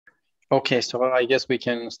Okay, so I guess we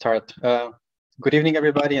can start. Good evening,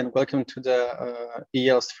 everybody, and welcome to the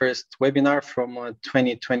EEL's first webinar from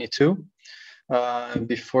 2022.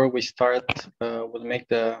 Before we start, we'll make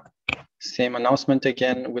the same announcement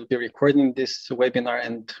again. We'll be recording this webinar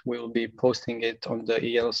and we'll be posting it on the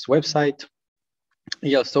EEL's website,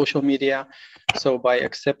 EEL social media. So by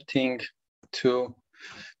accepting to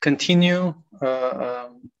continue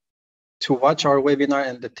to watch our webinar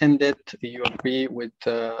and attend it, you agree with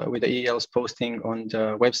the EEL's posting on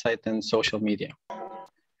the website and social media.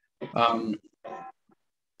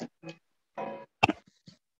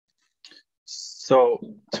 So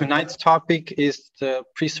tonight's topic is the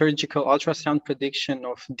presurgical ultrasound prediction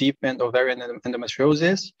of deep and ovarian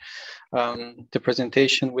endometriosis. The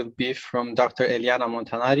presentation will be from Dr. Eliana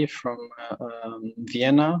Montanari from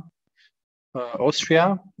Vienna,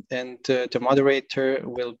 Austria, and the moderator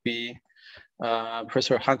will be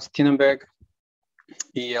Professor Hans Tinneberg,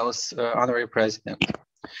 EEL's honorary president.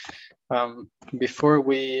 Before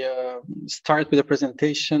we start with the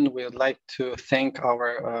presentation, we would like to thank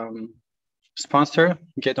our sponsor,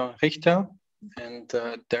 Gedon Richter, and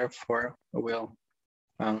therefore we'll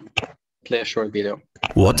play a short video.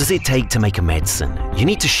 What does it take to make a medicine? You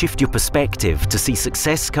need to shift your perspective to see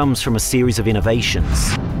success comes from a series of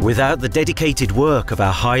innovations. Without the dedicated work of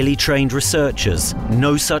our highly trained researchers,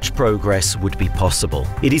 no such progress would be possible.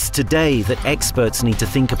 It is today that experts need to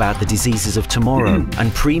think about the diseases of tomorrow,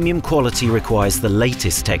 and premium quality requires the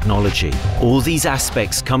latest technology. All these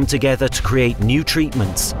aspects come together to create new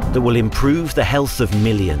treatments that will improve the health of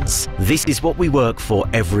millions. This is what we work for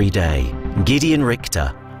every day. Gideon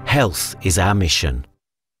Richter. Health is our mission.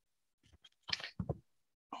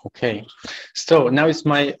 Okay, so now it's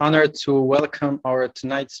my honor to welcome our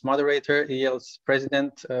tonight's moderator, EEL's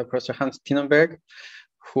president, Professor Hans Tinneberg,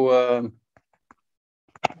 who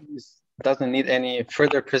doesn't need any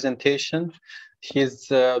further presentation. He's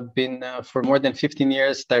been for more than 15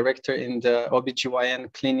 years director in the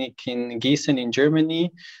OBGYN clinic in Gießen in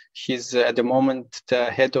Germany. He's at the moment the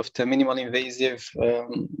head of the minimal invasive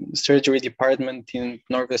surgery department in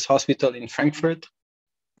Norwest Hospital in Frankfurt.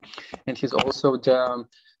 And he's also the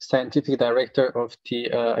scientific director of the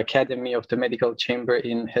Academy of the Medical Chamber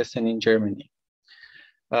in Hessen in Germany.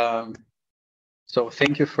 So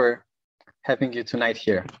thank you for having you tonight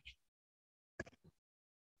here.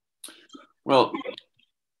 Well,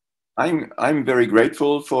 I'm very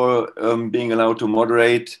grateful for being allowed to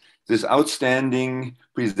moderate this outstanding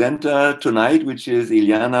presenter tonight, which is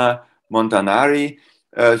Eliana Montanari.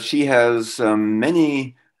 She has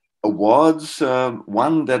many awards.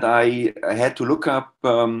 One that I had to look up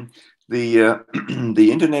the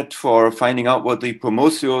internet for finding out what the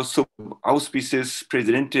Promotio sub auspices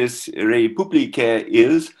Presidentis Rei Publicae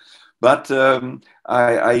is, but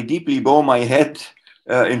I deeply bow my head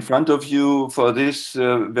in front of you for this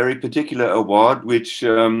very particular award, which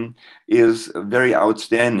is very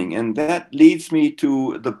outstanding. And that leads me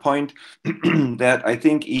to the point that I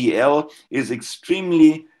think EEL is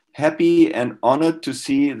extremely happy and honored to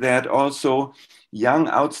see that also young,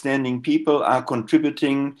 outstanding people are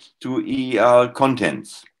contributing to EEL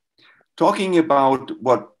contents. Talking about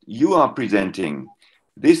what you are presenting,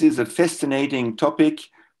 this is a fascinating topic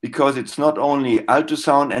because it's not only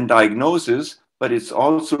ultrasound and diagnosis, but it's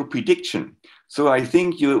also prediction. So I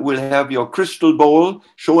think you will have your crystal ball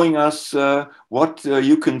showing us what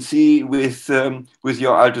you can see with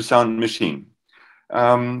your ultrasound machine.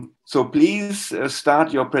 So please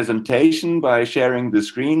start your presentation by sharing the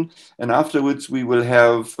screen, and afterwards we will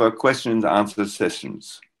have question and answer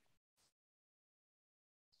sessions.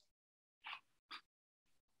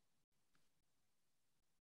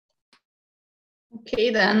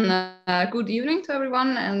 Okay, then good evening to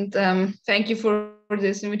everyone, and thank you for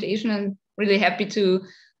this invitation. I'm really happy to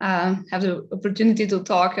have the opportunity to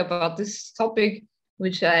talk about this topic,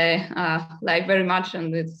 which I like very much,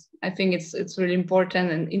 and I think it's really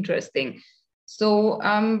important and interesting. So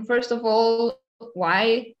first of all,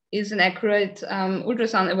 why is an accurate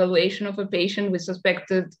ultrasound evaluation of a patient with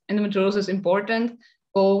suspected endometriosis important,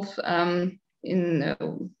 both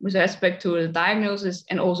with respect to the diagnosis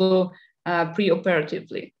and also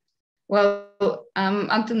pre-operatively? Well,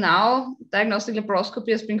 until now, diagnostic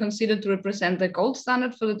laparoscopy has been considered to represent the gold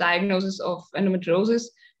standard for the diagnosis of endometriosis,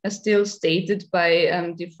 as still stated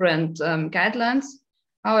by different guidelines.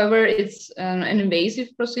 However, it's an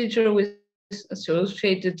invasive procedure with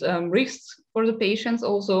associated risks for the patients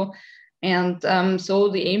also. And so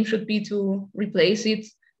the aim should be to replace it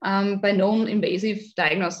by non-invasive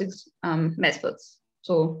diagnostics methods.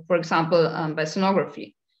 So, for example, by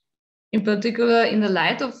sonography. In particular, in the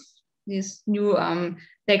light of this new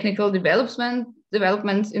technical development,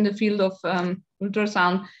 developments in the field of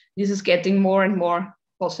ultrasound, this is getting more and more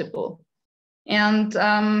possible. And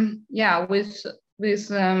yeah, with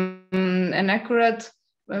an accurate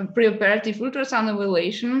preoperative ultrasound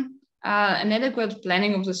evaluation, an adequate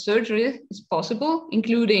planning of the surgery is possible,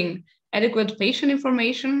 including adequate patient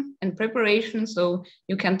information and preparation, so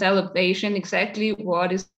you can tell a patient exactly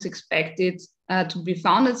what is expected to be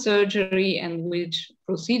found at surgery and which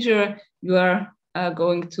procedure you are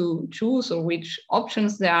going to choose or which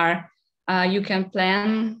options there are. You can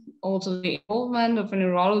plan also the involvement of a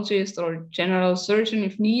neurologist or general surgeon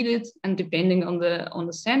if needed, and depending on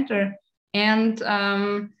the center. And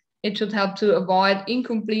it should help to avoid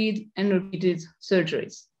incomplete and repeated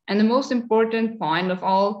surgeries. And the most important point of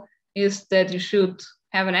all is that you should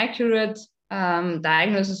have an accurate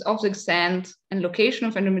diagnosis of the extent and location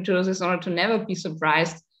of endometriosis in order to never be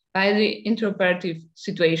surprised by the intraoperative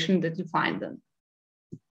situation that you find them.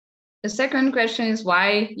 The second question is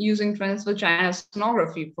why using transvaginal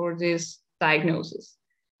sonography for this diagnosis?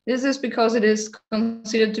 This is because it is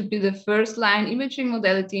considered to be the first-line imaging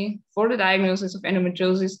modality for the diagnosis of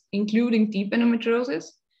endometriosis, including deep endometriosis.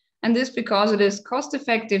 And this because it is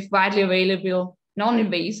cost-effective, widely available,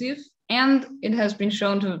 non-invasive, and it has been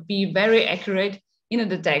shown to be very accurate in the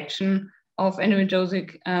detection of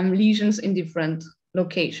endometriotic lesions in different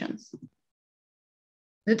locations.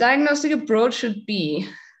 The diagnostic approach should be,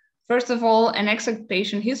 first of all, an exact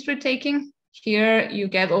patient history taking. Here you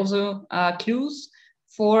get also clues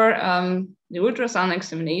for the ultrasound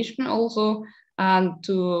examination, also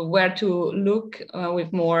to where to look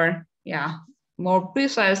with more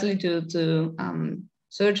precisely to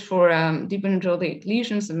search for deep endometriotic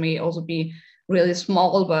lesions that may also be really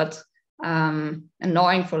small but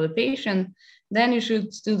annoying for the patient. Then you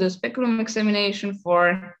should do the speculum examination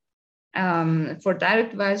for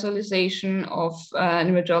direct visualization of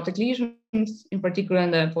endometriotic lesions, in particular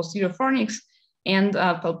in the posterior fornix, and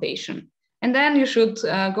palpation. And then you should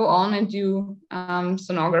go on and do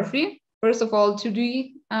sonography. First of all,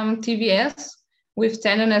 2D TVS with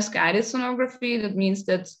tenderness guided sonography. That means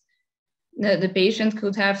that the patient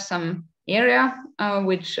could have some area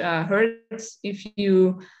which hurts if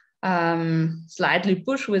you slightly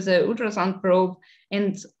push with the ultrasound probe.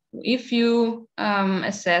 And if you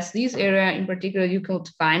assess this area in particular, you could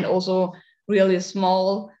find also really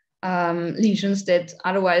small lesions that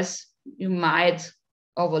otherwise you might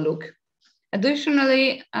overlook.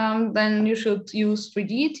 Additionally, then you should use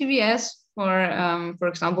 3D TVS for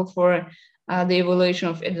example, for the evaluation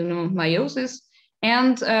of adenomyosis,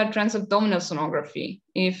 and transabdominal sonography.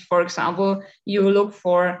 If, for example, you look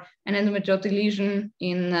for an endometriotic lesion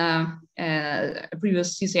in a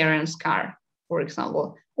previous cesarean scar, for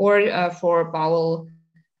example, or for bowel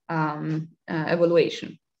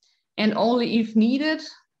evaluation. And only if needed,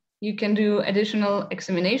 you can do additional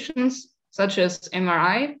examinations such as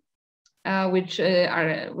MRI, which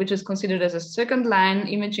is considered as a second-line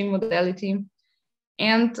imaging modality.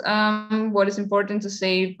 And what is important to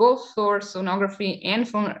say, both for sonography and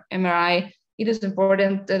for MRI, it is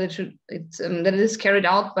important that it is carried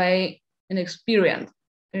out by an experienced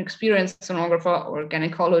sonographer or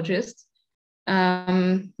gynecologist,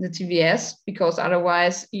 the TVS, because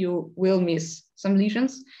otherwise you will miss some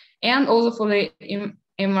lesions. And also for the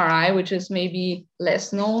MRI, which is maybe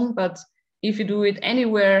less known, but if you do it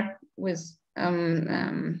anywhere with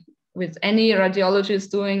any radiologist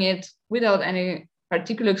doing it without any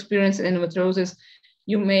particular experience in endometriosis,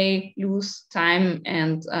 you may lose time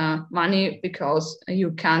and money because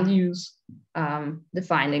you can't use the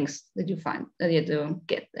findings that you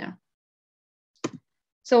get there.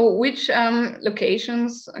 So which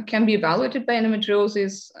locations can be evaluated by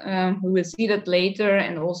endometriosis? We will see that later,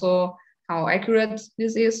 and also how accurate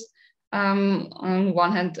this is. On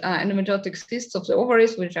one hand, endometriotic cysts of the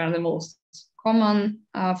ovaries, which are the most common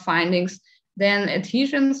findings. Then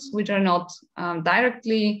adhesions, which are not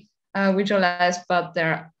directly visualized, but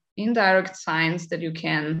there are indirect signs that you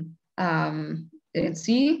can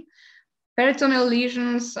see. Peritoneal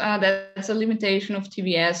lesions, that's a limitation of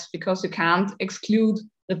TVS because you can't exclude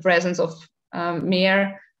the presence of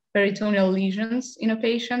mere peritoneal lesions in a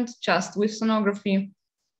patient just with sonography.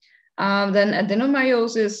 Then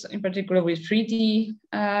adenomyosis, in particular with 3D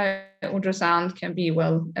ultrasound, can be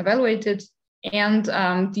well evaluated, and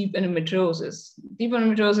deep endometriosis. Deep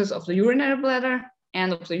endometriosis of the urinary bladder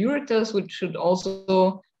and of the ureters, which should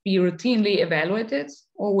also be routinely evaluated,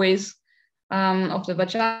 always of the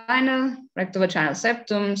vagina, rectovaginal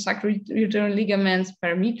septum, sacrouterine ligaments,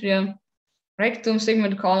 perimetria, rectum,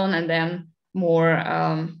 sigmoid colon, and then more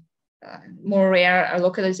rare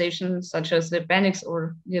localizations such as the appendix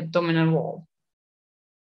or the abdominal wall.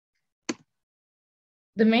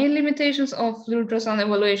 The main limitations of the ultrasound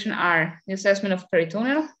evaluation are the assessment of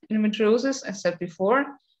peritoneal endometriosis, as said before.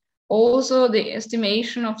 Also, the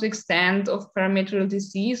estimation of the extent of parametrial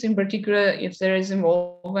disease, in particular, if there is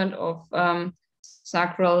involvement of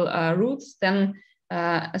sacral roots, then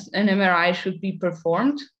an MRI should be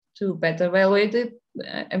performed to better evaluate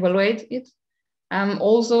it.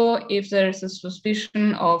 Also, if there is a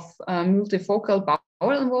suspicion of multifocal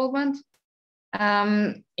bowel involvement,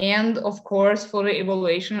 and of course, for the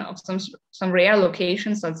evaluation of some rare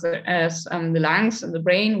locations, such as the lungs and the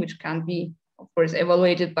brain, which can be, of course,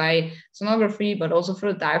 evaluated by sonography, but also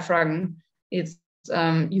for the diaphragm, it's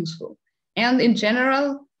useful. And in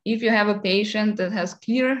general, if you have a patient that has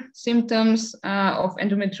clear symptoms of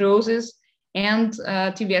endometriosis and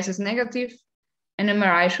TBS is negative, an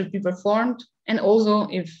MRI should be performed, and also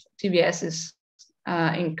if TBS is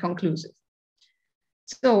inconclusive.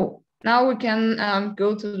 So now we can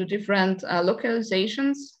go to the different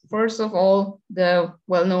localizations. First of all, the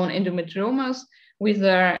well-known endometriomas with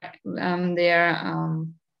their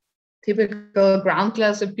typical ground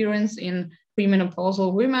glass appearance in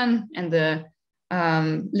premenopausal women and the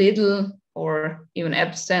little or even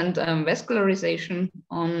absent vascularization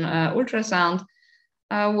on ultrasound.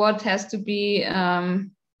 What has to be,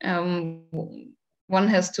 one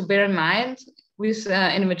has to bear in mind with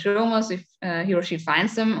endometriomas, if he or she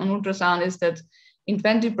finds them on ultrasound, is that in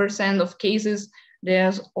 20% of cases,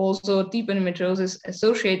 there's also deep endometriosis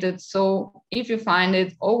associated. So if you find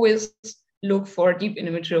it, always look for deep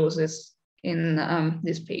endometriosis in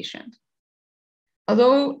this patient.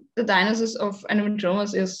 Although the diagnosis of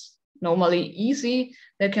endometriomas is normally easy,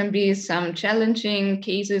 there can be some challenging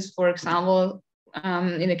cases, for example,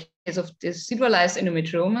 in the case of decidualized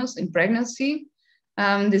endometriomas in pregnancy.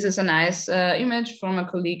 This is a nice image from a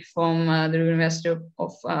colleague from the University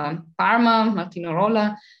of Parma, Martino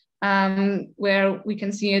Rolla, where we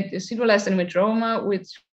can see a decidualized endometrioma, which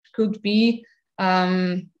could be,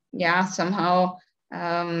 somehow,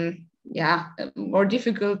 more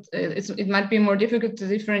difficult. It might be more difficult to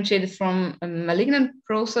differentiate it from a malignant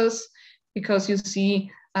process, because you see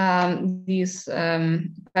these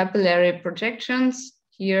papillary projections,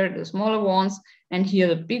 here the smaller ones, and here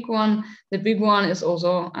the big one. The big one is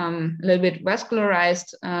also a little bit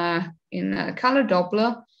vascularized in a color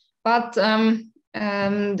Doppler, but the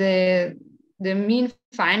mean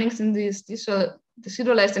findings in these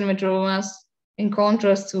decidualized endometriomas, in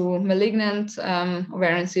contrast to malignant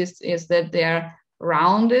ovarian cysts, is that they are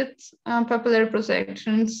rounded papillary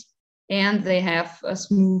projections and they have a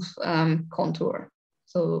smooth contour,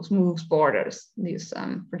 so smooth borders, these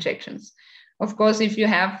projections. Of course, if you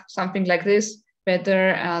have something like this,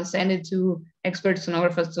 better send it to expert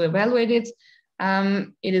sonographers to evaluate it.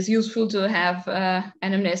 It is useful to have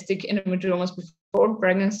anamnestic endometriomas before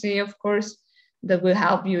pregnancy, of course, that will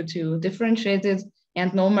help you to differentiate it.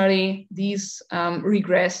 And normally these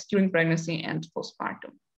regress during pregnancy and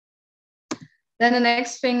postpartum. Then the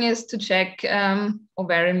next thing is to check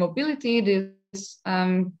ovarian mobility. This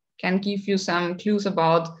can give you some clues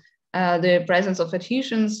about the presence of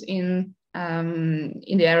adhesions in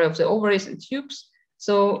the area of the ovaries and tubes.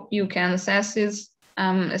 So you can assess this,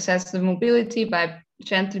 assess the mobility by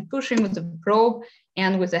gently pushing with the probe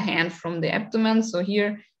and with the hand from the abdomen. So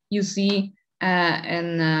here you see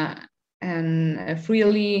a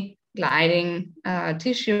freely gliding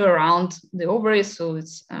tissue around the ovaries. So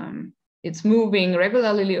it's moving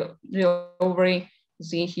regularly, the ovary. You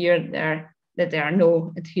see here that there are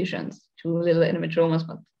no adhesions, two little endometriomas,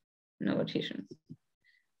 but no adhesions.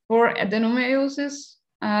 For adenomyosis,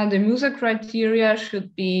 the Musa criteria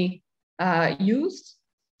should be used.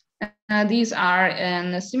 These are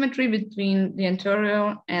an asymmetry between the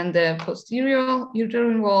anterior and the posterior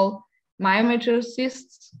uterine wall, myometrial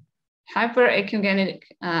cysts, hyperechogenic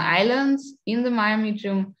islands in the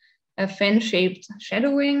myometrium, a fan-shaped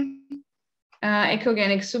shadowing,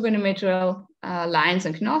 echogenic subendometrial lines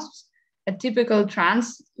and knosps, a typical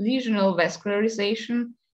translesional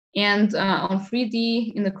vascularization, and on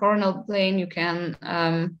 3D in the coronal plane, you can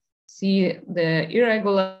see the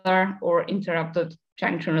irregular or interrupted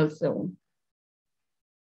junctional zone.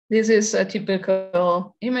 This is a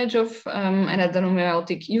typical image of an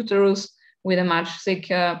adenomyotic uterus with a much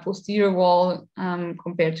thicker posterior wall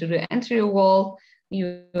compared to the anterior wall.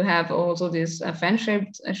 You have also this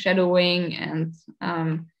fan-shaped shadowing and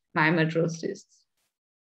myometrial cysts.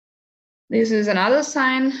 This is another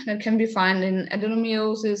sign that can be found in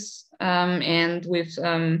adenomyosis and with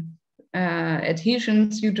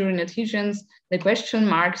adhesions, uterine adhesions, the question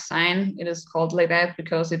mark sign. It is called like that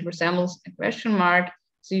because it resembles a question mark.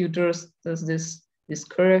 So uterus does these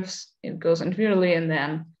curves, it goes anteriorly and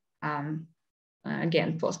then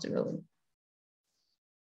again posteriorly.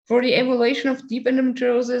 For the evaluation of deep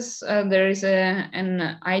endometriosis, there is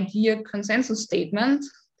an idea consensus statement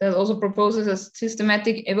that also proposes a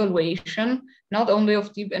systematic evaluation, not only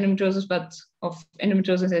of deep endometriosis, but of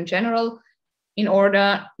endometriosis in general, in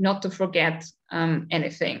order not to forget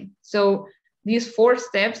anything. So these 4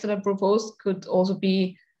 steps that are proposed could also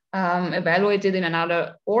be evaluated in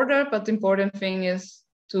another order, but the important thing is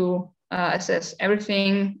to assess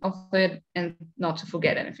everything of it and not to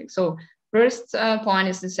forget anything. So first point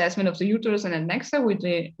is the assessment of the uterus and adnexa,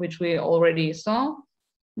 which we already saw.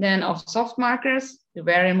 Then of soft markers, the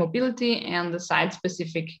ovarian mobility and the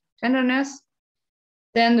site-specific tenderness.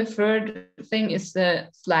 Then the third thing is the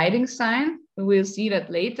sliding sign. We'll see that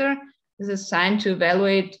later. This is a sign to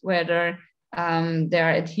evaluate whether there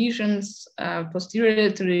are adhesions posterior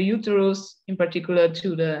to the uterus, in particular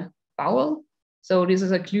to the bowel. So this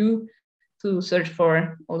is a clue to search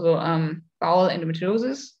for also bowel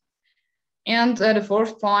endometriosis. And the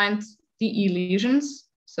fourth point, the lesions.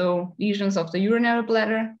 So lesions of the urinary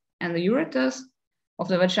bladder and the ureters, of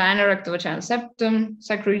the vagina, rectovaginal septum,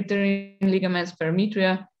 sacrouterine ligaments,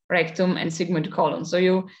 perimetria, rectum, and sigmoid colon. So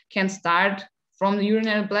you can start from the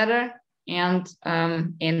urinary bladder and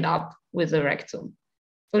end up with the rectum.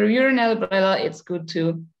 For the urinary bladder, it's good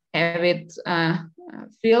to have it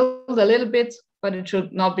filled a little bit, but it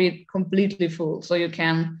should not be completely full, so you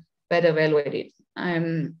can better evaluate it. I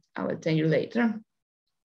will tell you later.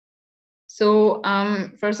 So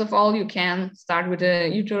first of all, you can start with the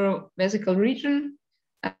uterovesical region.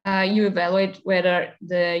 You evaluate whether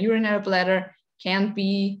the urinary bladder can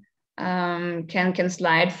be can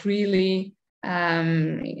slide freely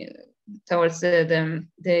towards the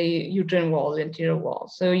uterine wall, the anterior wall.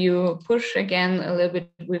 So you push again a little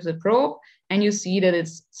bit with the probe, and you see that it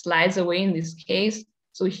slides away in this case.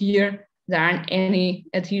 So here there aren't any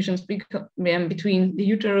adhesions between the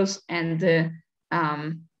uterus and the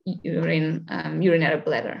urinary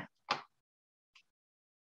bladder.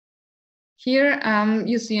 Here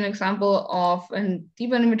you see an example of a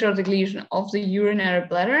deep endometriotic lesion of the urinary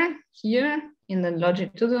bladder, here in the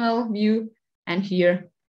longitudinal view, and here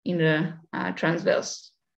in the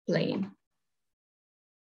transverse plane.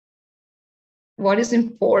 What is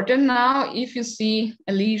important now, if you see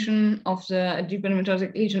a lesion of a deep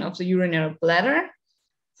endometriotic lesion of the urinary bladder,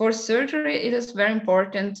 for surgery, it is very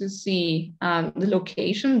important to see the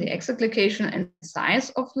location, the exact location and size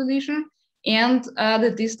of the lesion, and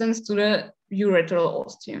the distance to the ureteral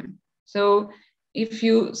ostium. So if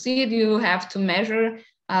you see it, you have to measure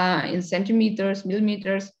in centimeters,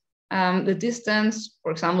 millimeters, the distance,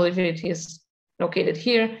 for example, if it is located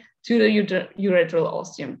here, to the ureteral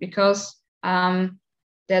ostium, because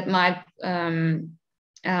that might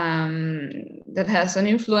that has an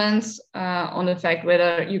influence on the fact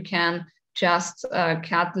whether you can just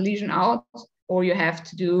cut the lesion out, or you have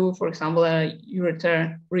to do, for example, a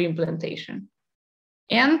ureter reimplantation.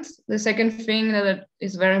 And the second thing that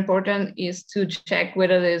is very important is to check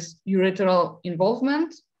whether there's ureteral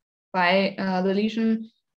involvement by the lesion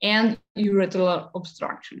and ureteral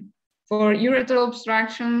obstruction. For ureteral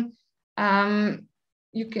obstruction,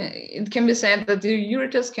 it can be said that the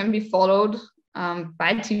ureters can be followed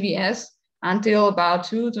by TVS until about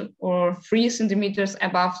 2 or 3 centimeters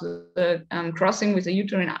above the crossing with the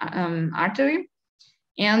uterine artery.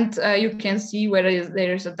 And you can see whether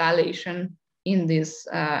there is a dilation in this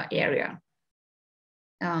area.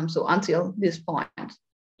 So until this point.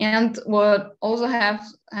 And what also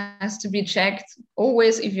has to be checked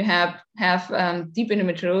always if you have deep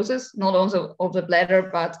endometriosis, not only of the bladder,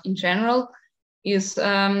 but in general, is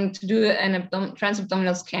to do an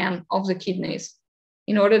transabdominal scan of the kidneys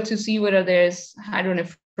in order to see whether there is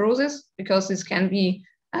hydronephrosis, because this can be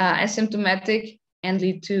asymptomatic and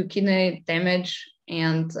lead to kidney damage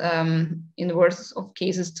and in the worst of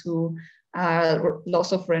cases to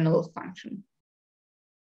loss of renal function.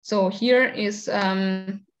 So here is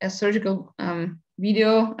a surgical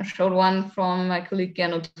video. I showed one from my colleague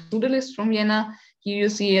Gernot Trudelis from Vienna. Here you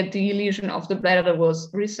see a lesion of the bladder that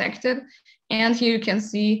was resected. And here you can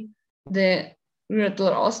see the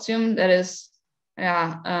ureteral ostium that is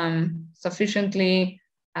sufficiently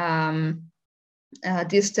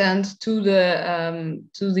distant to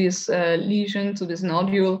this lesion, to this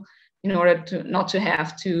nodule, in order to not to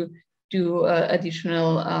have to do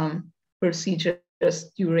additional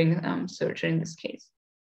procedures during surgery in this case.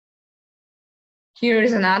 Here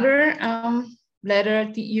is another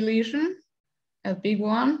bladder DE lesion, a big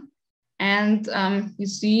one. And you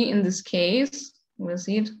see in this case, we'll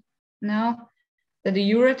see it now, that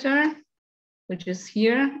the ureter, which is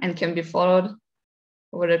here and can be followed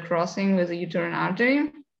over the crossing with the uterine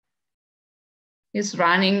artery, is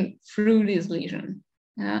running through this lesion.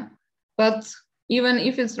 Yeah? But even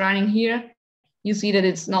if it's running here, you see that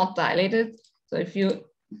it's not dilated. So if you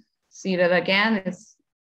see that again, it's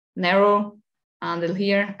narrow until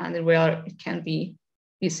here, until where it can be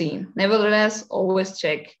seen. Nevertheless, always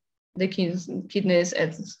check the kidneys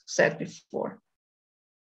as said before.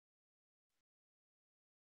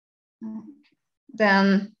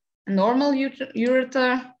 Then a normal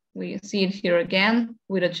ureter, we see it here again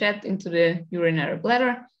with a jet into the urinary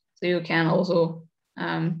bladder. So you can also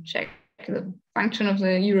check the function of the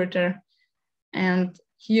ureter. And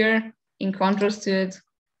here, in contrast to it,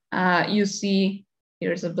 you see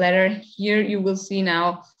here's a bladder. Here you will see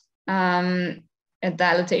now a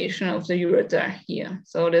dilatation of the ureter here.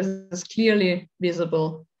 So this is clearly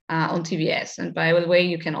visible on TVS. And by the way,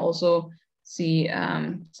 you can also see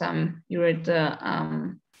some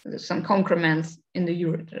ureter, some concrements in the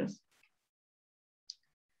ureters.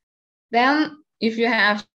 Then, if you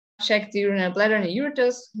have checked the urinary bladder and the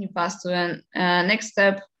ureters, you pass to a next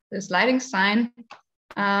step, the sliding sign.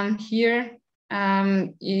 Here,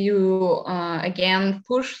 you again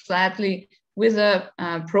push slightly with a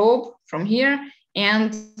probe from here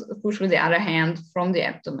and push with the other hand from the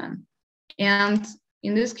abdomen. And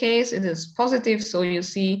in this case, it is positive, so you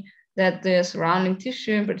see that the surrounding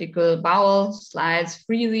tissue, in particular bowel, slides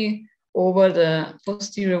freely over the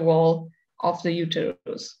posterior wall of the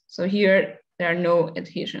uterus. So here, there are no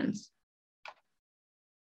adhesions.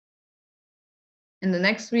 In the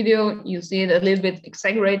next video, you see it a little bit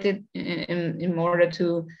exaggerated in order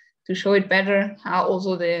to show it better, how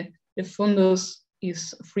also the fundus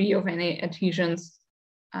is free of any adhesions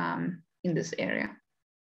in this area.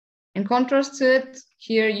 In contrast to it,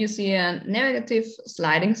 here you see a negative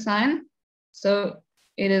sliding sign. So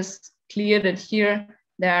it is clear that here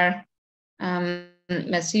there are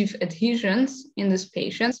massive adhesions in this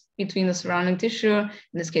patient between the surrounding tissue, in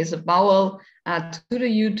this case the bowel, to the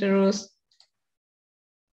uterus.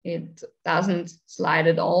 It doesn't slide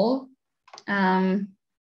at all along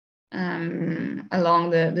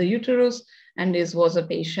the uterus, and this was a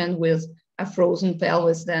patient with a frozen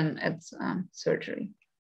pelvis then at surgery.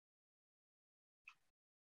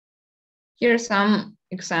 Here are some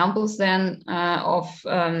examples then of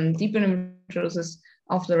deep endometriosis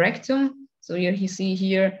of the rectum. So here you see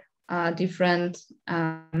here different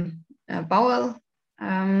bowel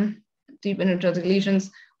deep endometriotic lesions,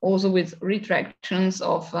 also with retractions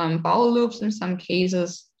of bowel loops in some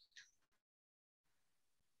cases.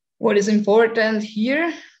 What is important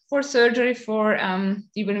here for surgery for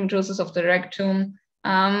deep endometriosis of the rectum,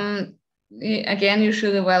 again, you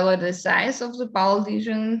should evaluate the size of the bowel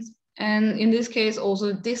lesions, and in this case,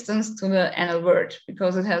 also distance to the anal verge,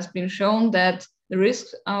 because it has been shown that the risk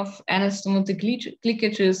of anastomotic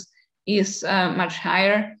leakages is much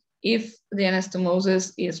higher if the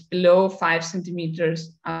anastomosis is below 5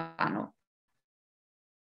 centimeters anal.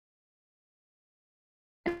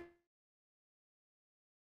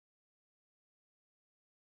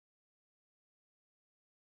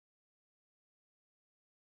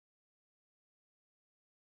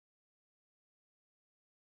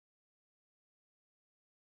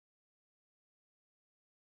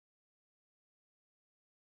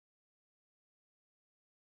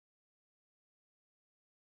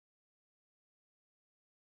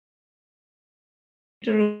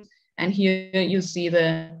 And here you see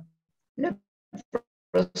the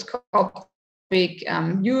laparoscopic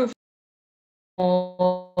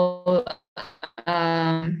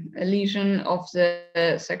lesion of the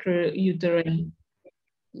sacrouterine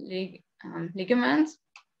ligament,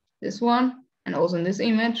 this one, and also in this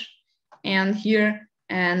image. And here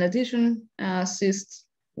an addition cyst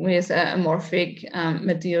with amorphic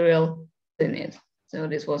material in it. So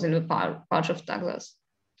this was in the pouch of Douglas.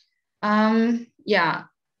 Yeah,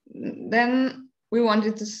 then we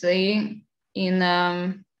wanted to say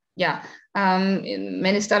many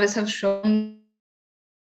studies have shown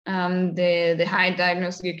the high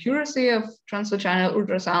diagnostic accuracy of transvaginal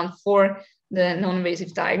ultrasound for the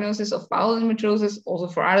non-invasive diagnosis of bowel endometriosis, also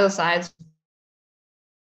for other sites.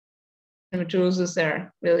 Endometriosis, there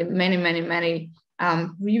are really many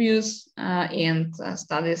reviews and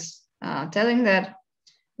studies telling that.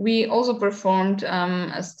 We also performed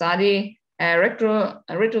a study, a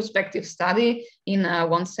retrospective study in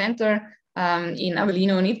one center in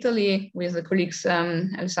Avellino in Italy with the colleagues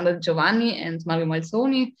Alessandra Giovanni and Mario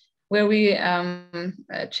Malzoni, where we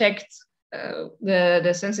checked the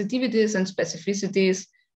sensitivities and specificities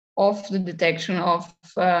of the detection of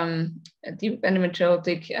deep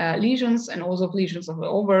endometriotic lesions and also lesions of the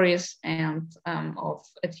ovaries and of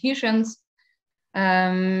adhesions.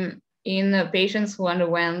 in patients who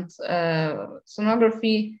underwent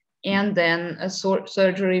sonography and then a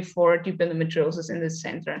surgery for deep endometriosis in this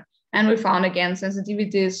center. And we found again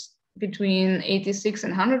sensitivities between 86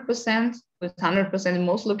 and 100%, with 100% in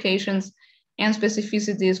most locations, and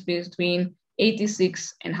specificities between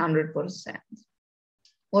 86 and 100%.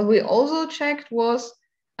 What we also checked was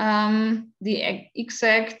the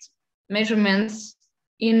exact measurements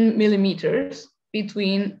in millimeters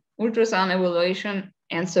between ultrasound evaluation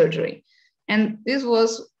and surgery. And this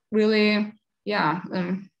was really,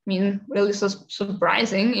 really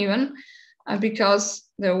surprising even, because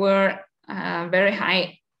there were very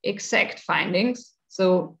high exact findings.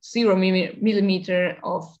 So 0 millimeter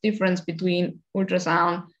of difference between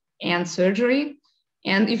ultrasound and surgery.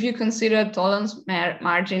 And if you consider a tolerance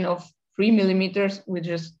margin of 3 millimeters, which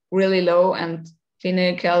is really low and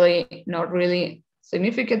clinically not really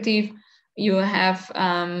significant, you have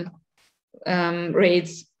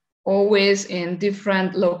rates always in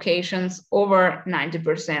different locations over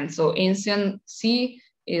 90%. So NCN C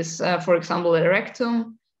is, for example, the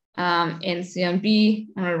rectum, NCN B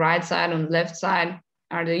on the right side, on the left side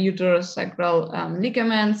are the uterosacral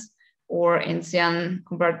ligaments, or NCN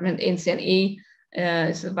compartment, NCN A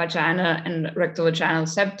is the vagina and rectovaginal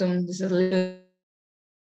septum. This is a little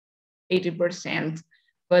 80%.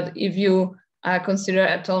 But if you consider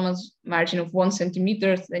a tolerance margin of 1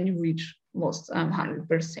 centimeter, then you reach most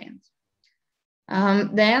 100%.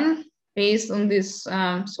 Then, based on this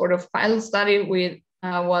sort of pilot study, we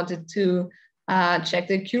wanted to check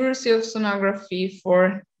the accuracy of sonography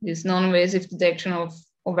for this non-invasive detection of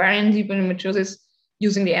ovarian deep endometriosis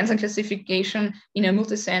using the enzyme classification in a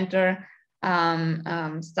multi-center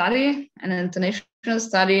study, an international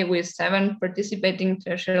study with 7 participating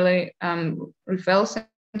tertiary referral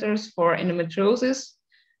centers for endometriosis.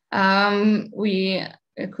 We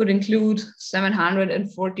could include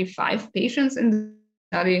 745 patients in the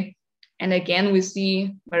study. And again, we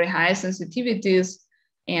see very high sensitivities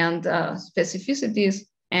and specificities.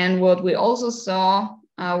 And what we also saw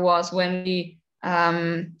was when we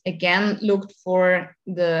again looked for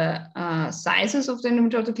the sizes of the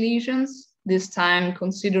endometriotic lesions, this time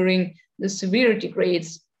considering the severity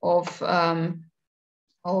grades of the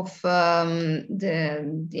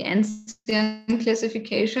NCN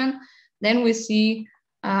classification, then we see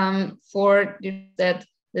for that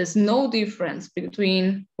there's no difference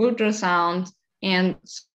between ultrasound and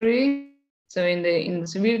surgery. So in the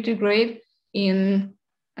severity grade, in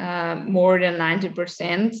more than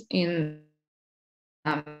 90% in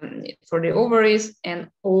for the ovaries, and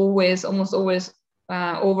almost always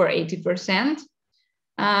over 80%.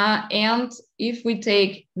 And if we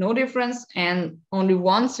take no difference and only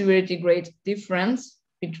 1 severity grade difference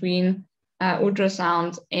between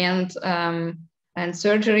ultrasound and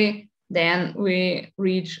surgery, then we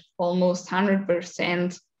reach almost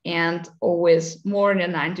 100% and always more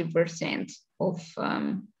than 90% of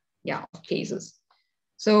cases.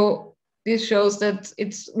 So this shows that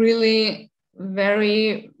it's really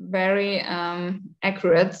very, very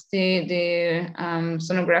accurate, the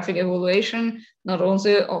sonographic evaluation, not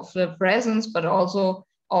only of the presence, but also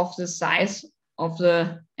of the size of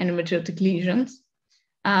the endometriotic lesions.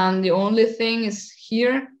 The only thing is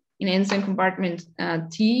here in NCN compartment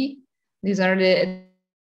T, these are the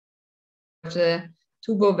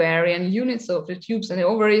tubovarian units of the tubes and the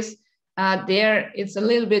ovaries. There, it's a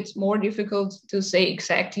little bit more difficult to say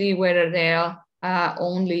exactly whether they are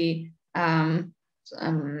only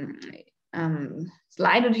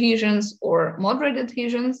slight adhesions or moderate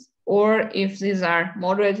adhesions, or if these are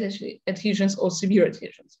moderate adhesions or severe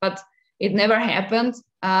adhesions. But it never happened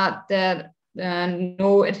that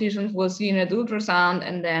no adhesions was seen at ultrasound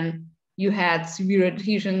and then you had severe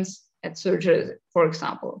adhesions at surgery, for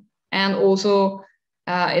example. And also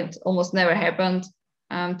it almost never happened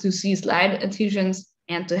to see slight adhesions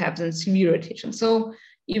and to have them severe adhesions. So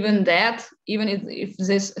even if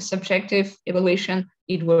this subjective evaluation,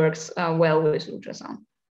 it works well with ultrasound.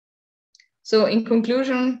 So in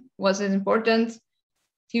conclusion, what is important?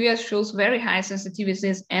 TVS shows very high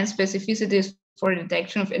sensitivities and specificities for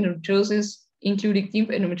detection of endometriosis, including deep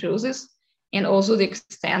endometriosis, and also the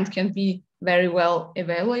extent can be very well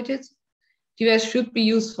evaluated. TVS should be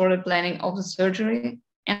used for the planning of the surgery,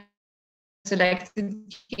 and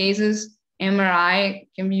selected cases, MRI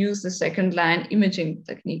can be used as second-line imaging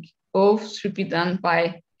technique. Both should be done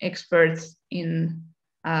by experts in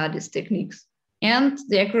these techniques. And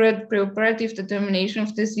the accurate preoperative determination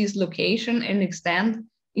of disease location and extent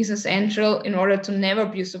is essential in order to never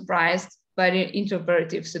be surprised by the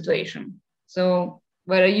intraoperative situation. So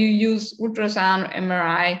whether you use ultrasound or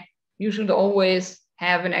MRI, you should always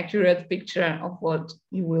have an accurate picture of what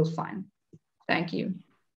you will find. Thank you.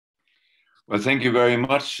 Well, thank you very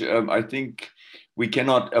much. I think we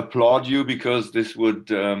cannot applaud you because this would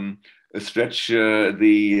stretch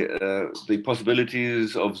the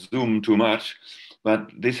possibilities of Zoom too much. But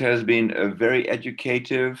this has been a very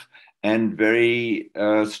educative and very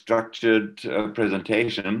structured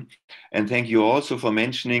presentation. And thank you also for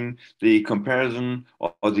mentioning the comparison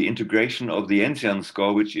or the integration of the ENSIAN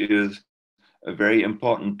score, which is a very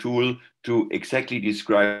important tool to exactly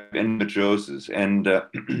describe endometriosis. And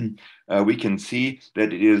we can see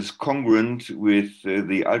that it is congruent with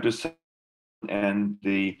the ultrasound and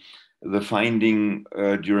the finding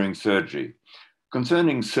during surgery.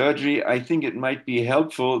 Concerning surgery, I think it might be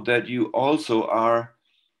helpful that you also are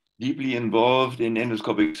deeply involved in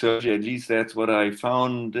endoscopic surgery. At least that's what I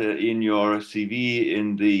found in your CV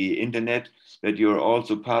in the internet, that you're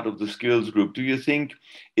also part of the skills group. Do you think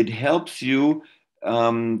it helps you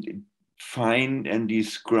find and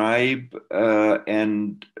describe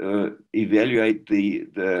and evaluate the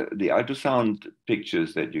ultrasound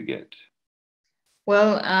pictures that you get?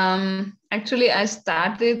 Well, actually, I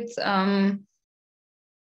started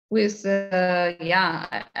with,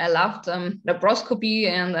 I loved laparoscopy,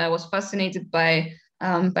 and I was fascinated by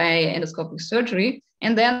endoscopic surgery.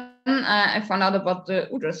 And then I found out about the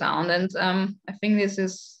ultrasound, and I think this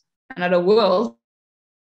is another world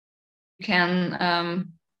you can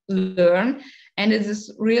learn, and it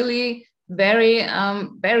is really very,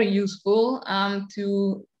 very useful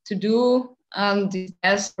to do the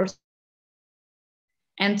test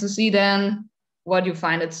and to see then what you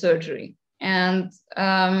find at surgery. And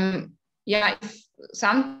if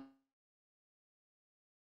some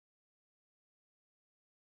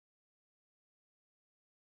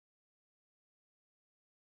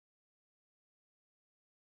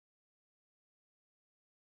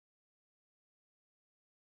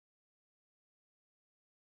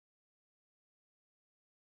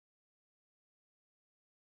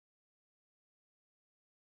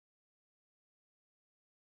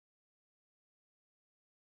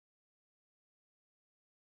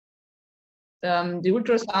the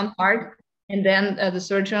ultrasound part, and then the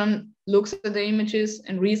surgeon looks at the images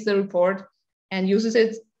and reads the report and uses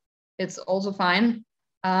it. It's also fine,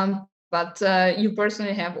 but you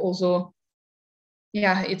personally have also,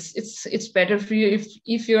 it's better for you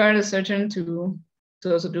if you are the surgeon to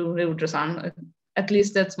also do the ultrasound. At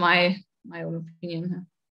least that's my own opinion.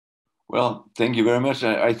 Well, thank you very much.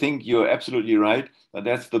 I think you're absolutely right, but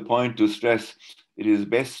that's the point to stress. It is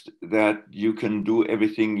best that you can do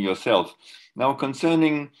everything yourself. Now,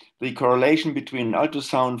 concerning the correlation between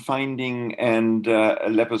ultrasound finding and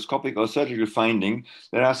laparoscopic or surgical finding,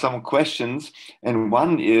 there are some questions. And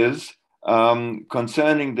one is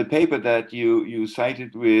concerning the paper that you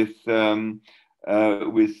cited with Di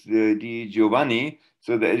Giovanni.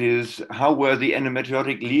 So that is, how were the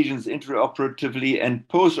endometriotic lesions intraoperatively and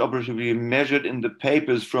postoperatively measured in the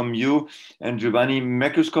papers from you and Giovanni,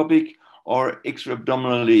 macroscopic or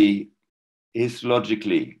extra-abdominally,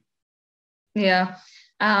 histologically? Yeah,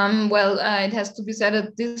 it has to be said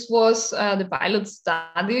that this was the pilot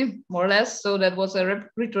study, more or less. So that was a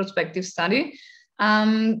retrospective study.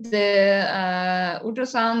 The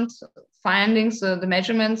ultrasound findings, the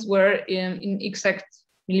measurements were in exact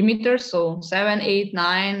millimeters, so 7, 8,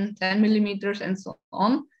 9, 10 millimeters, and so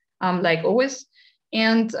on, like always.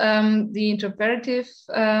 And the interpretive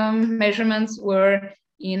measurements were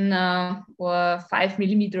in 5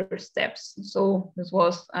 millimeter steps. So this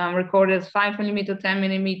was recorded 5 millimeter, 10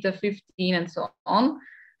 millimeter, 15, and so on.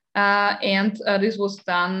 And this was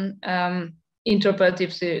done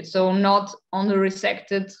interpretively, so not on the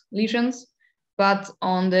resected lesions, but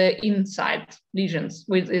on the inside lesions,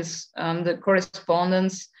 which is the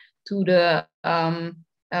correspondence to the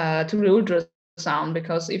ultrasound.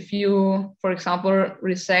 Because if you, for example,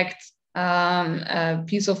 resect a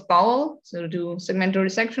piece of bowel, so do segmental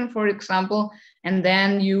resection, for example, and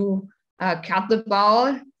then you cut the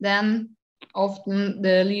bowel, then often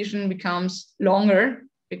the lesion becomes longer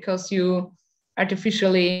because you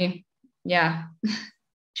artificially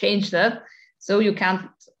change that. So you can't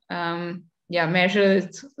measure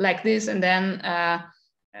it like this and then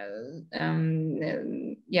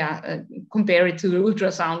compare it to the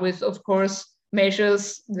ultrasound, with, of course,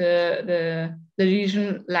 measures the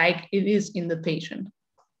lesion like it is in the patient.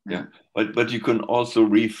 Yeah, but you can also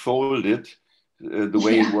refold it the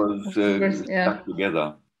way it was stuck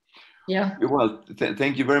together. Yeah. Well,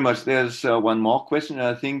 thank you very much. There's one more question.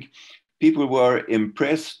 I think people were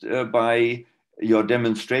impressed by your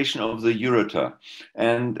demonstration of the ureter.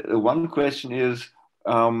 And one question is,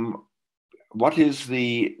 what is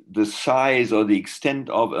the size or the extent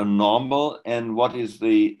of a normal, and what is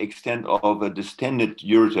the extent of a distended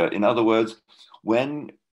ureter? In other words,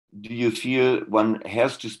 when do you feel one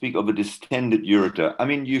has to speak of a distended ureter? I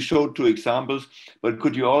mean, you showed 2 examples, but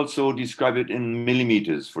could you also describe it in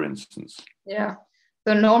millimeters, for instance? Yeah.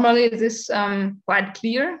 So normally it is quite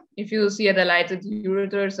clear if you see a dilated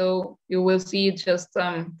ureter. So you will see it just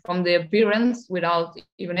from the appearance without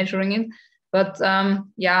even measuring it. But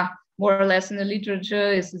yeah, more or less in the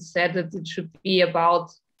literature, it's said that it should be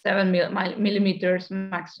about 7 millimeters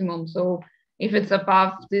maximum. So if it's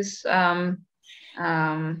above this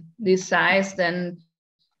this size, then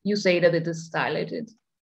you say that it is dilated.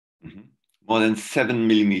 Mm-hmm. More than 7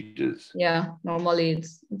 millimeters. Yeah, normally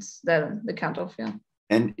it's the cutoff. Yeah.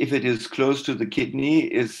 And if it is close to the kidney,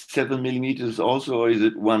 is 7 millimeters also, or is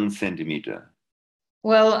it 1 centimeter?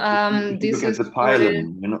 Well, this is the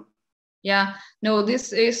pylon, you know. Yeah, no,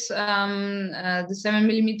 this is the 7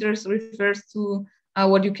 millimeters refers to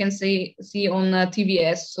what you can see on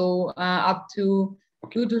TVS. So up to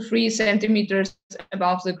 2 to 3 centimeters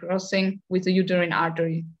above the crossing with the uterine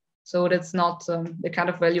artery. So that's not the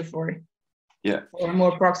cutoff value for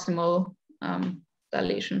more proximal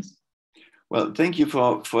dilations. Well, thank you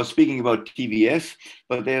for speaking about TVS,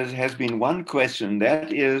 but there has been one question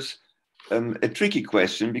that is a tricky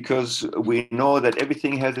question, because we know that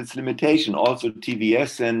everything has its limitation, also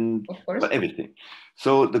TVS and everything.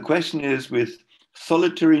 So the question is, with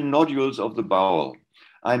solitary nodules of the bowel,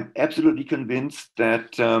 I'm absolutely convinced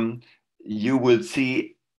that you will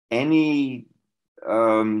see any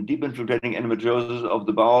deep infiltrating endometriosis of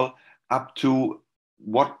the bowel up to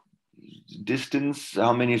what distance,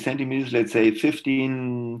 how many centimeters? Let's say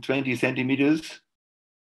 15, 20 centimeters.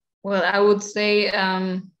 Well, I would say,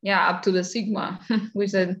 yeah, up to the sigma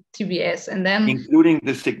with a TBS, and then including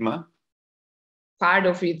the sigma. Part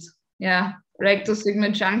of it, yeah, recto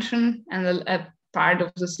sigma junction and a part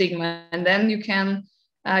of the sigma, and then you can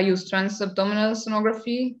use transabdominal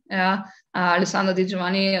sonography. Alessandra Di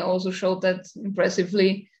Giovanni also showed that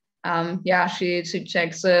impressively. Yeah, she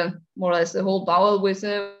checks more or less the whole bowel with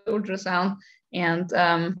the ultrasound, and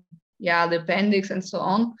yeah, the appendix and so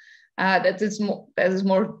on. That is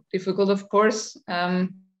more difficult, of course. Yeah,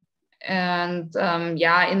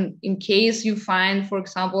 in case you find, for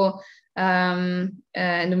example,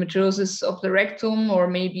 endometriosis of the rectum, or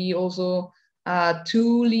maybe also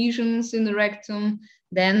 2 lesions in the rectum,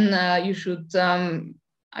 then you should,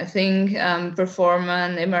 I think, perform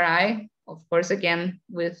an MRI, of course, again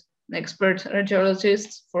with an expert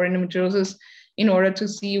radiologist for endometriosis, in order to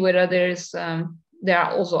see whether there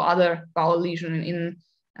are also other bowel lesions in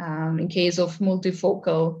case of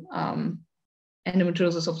multifocal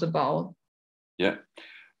endometriosis of the bowel. Yeah,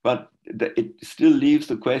 but it still leaves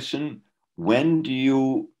the question, when do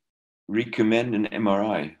you recommend an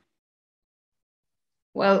MRI?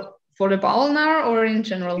 Well, for the bowel now, or in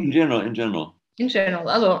general? In general. In general.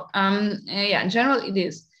 Yeah, in general it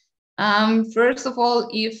is. First of all,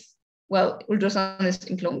 if, well, ultrasound is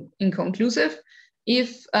inconclusive,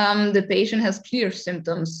 if the patient has clear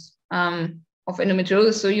symptoms of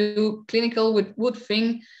endometriosis, so you clinical would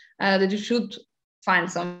think that you should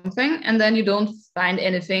find something, and then you don't find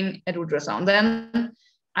anything at ultrasound, then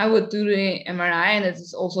I would do the MRI, and it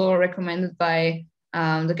is also recommended by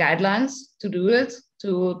the guidelines to do it,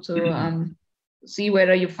 to see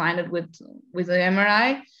whether you find it with the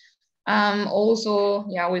MRI. Also,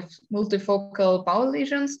 yeah, with multifocal bowel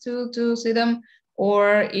lesions to see them,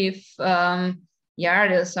 or if yeah,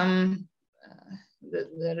 there's some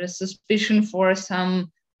there is suspicion for some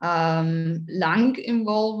lung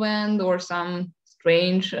involvement or some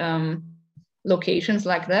strange locations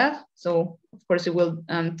like that. So of course you will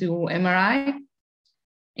do MRI.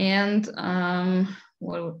 And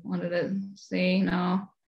what did I say now?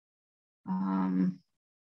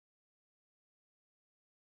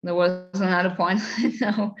 There was another point.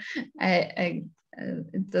 No, it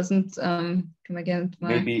doesn't come again.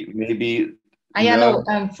 Maybe. Yeah, no,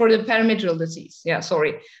 for the perimetral disease. Yeah,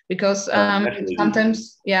 sorry, because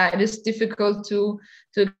sometimes, yeah, it is difficult to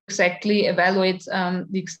exactly evaluate the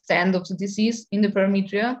extent of the disease in the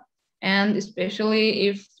perimetria, and especially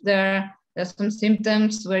if there's some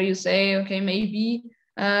symptoms where you say, okay, maybe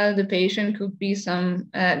the patient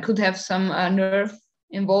could have some nerve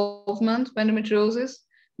involvement of endometriosis,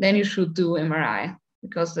 then you should do MRI,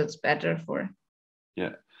 because that's better for.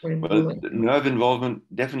 Yeah. Well, nerve involvement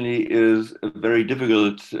definitely is a very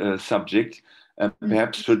difficult subject, and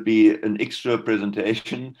perhaps should be an extra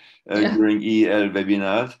presentation during EEL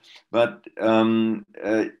webinars. But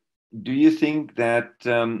do you think that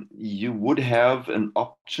you would have an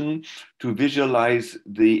option to visualize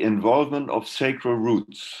the involvement of sacral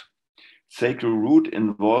roots, sacral root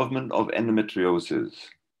involvement of endometriosis?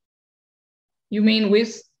 You mean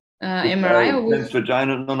with MRI or with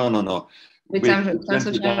transvaginal? No. With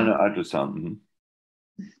transvaginal ultrasound. Mm-hmm.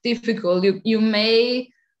 Difficult. You may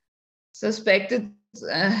suspect it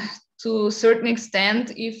to a certain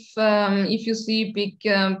extent if you see big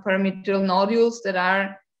parametrial nodules that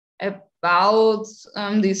are about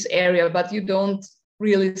this area, but you don't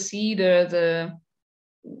really see the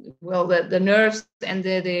nerves and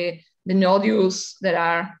the nodules that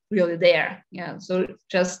are really there. Yeah, so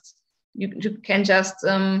just you can just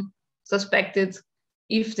suspect it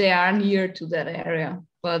if they are near to that area.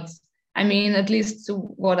 But I mean, at least to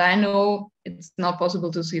what I know, it's not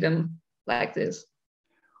possible to see them like this.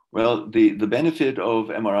 Well, the benefit of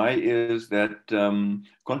MRI is that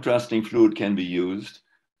contrasting fluid can be used,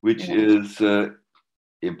 which is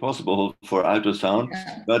impossible for ultrasound.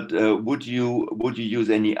 Yeah. But would you use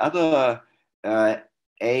any other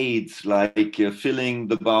aids, like filling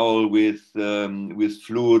the bowel with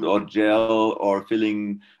fluid or gel, or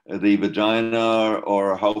filling the vagina,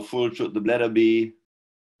 or how full should the bladder be?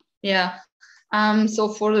 Yeah. So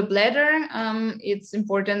for the bladder, it's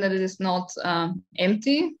important that it is not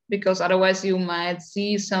empty, because otherwise you might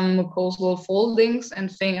see some mucosal foldings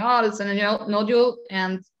and think, oh, it's a nodule,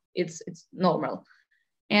 and it's normal.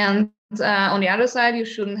 And on the other side, you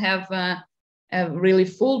shouldn't have a really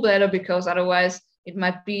full bladder, because otherwise it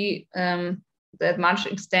might be that much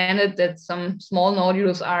extended that some small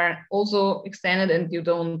nodules are also extended and you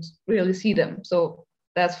don't really see them. So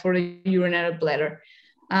that's for the urinary bladder.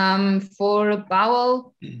 For a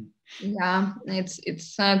bowel, yeah,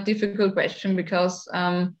 it's a difficult question, because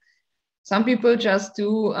some people just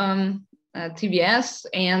do TBS,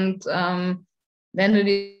 and then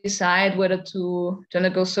they decide whether to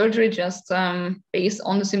undergo surgery just based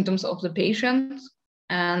on the symptoms of the patient,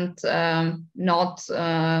 and not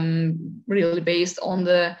really based on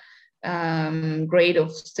the grade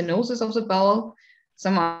of stenosis of the bowel.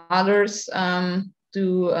 Some others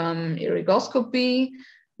do irrigoscopy.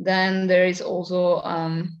 Then there is also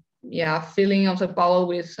filling of the bowel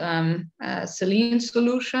with saline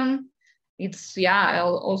solution. I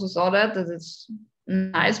also saw that it's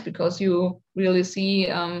nice, because you really see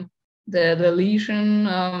the lesion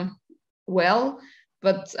well,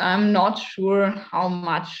 but I'm not sure how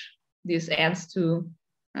much this adds to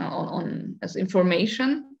on as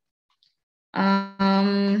information. There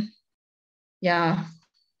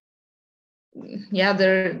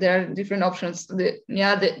are different options.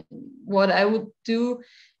 What I would do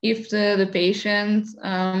if the patient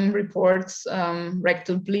reports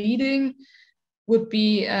rectal bleeding would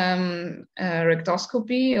be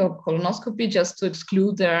rectoscopy or colonoscopy, just to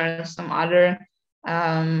exclude there are some other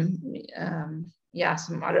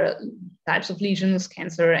types of lesions,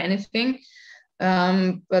 cancer or anything.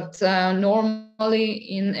 But normally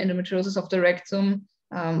in endometriosis of the rectum,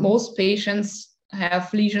 most patients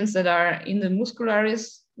have lesions that are in the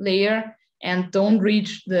muscularis layer and don't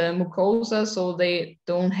reach the mucosa, so they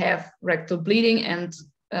don't have rectal bleeding. And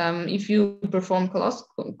if you perform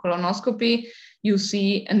colonoscopy, you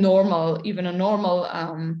see a normal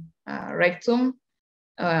rectum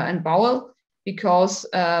and bowel, because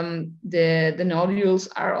the nodules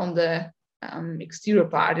are on the exterior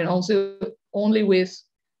part, and also only with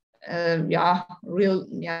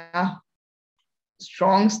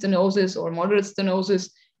strong stenosis or moderate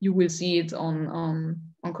stenosis, you will see it on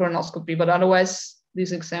colonoscopy. But otherwise,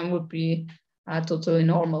 this exam would be totally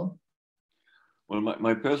normal. Well,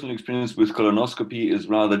 my personal experience with colonoscopy is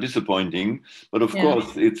rather disappointing, but of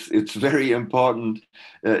course, it's very important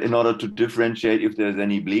in order to differentiate if there's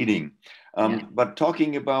any bleeding. But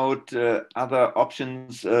talking about other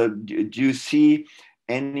options, do you see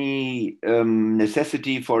any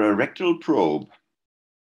necessity for a rectal probe?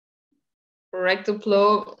 Rectal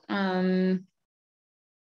probe.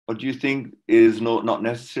 What do you think is not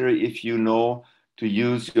necessary if you know to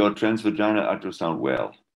use your transvaginal ultrasound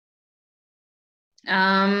well?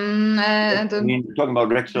 I mean, talking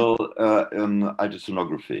about rectal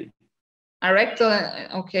ultrasonography. A rectal,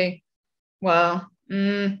 okay. Well,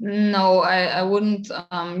 no, I wouldn't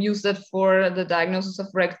use that for the diagnosis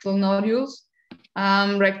of rectal nodules.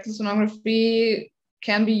 Rectal sonography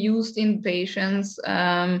can be used in patients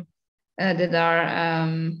that are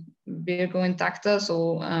Virgo intacta,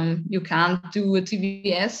 so you can't do a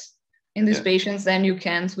TBS in these patients. Then you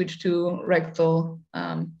can switch to rectal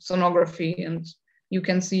sonography, and you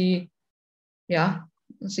can see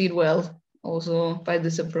it well also by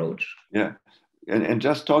this approach. Yeah, and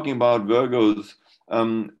just talking about Virgos,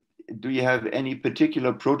 do you have any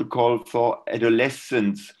particular protocol for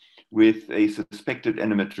adolescents with a suspected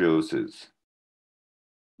endometriosis?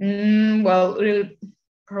 Well, real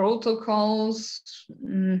protocols,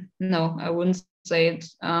 no, I wouldn't say it.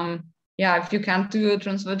 Yeah, if you can't do a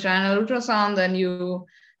transvaginal ultrasound, then you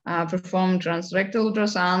perform transrectal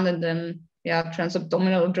ultrasound, and then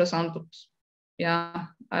transabdominal ultrasound. But yeah,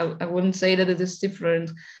 I wouldn't say that it is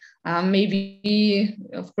different. Maybe,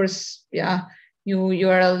 of course, you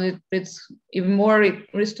are a little bit even more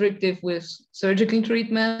restrictive with surgical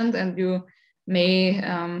treatment, and you may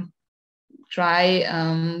try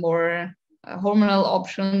more hormonal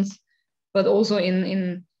options, but also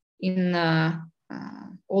in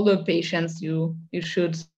older patients, you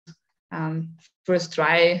should first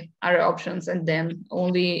try other options, and then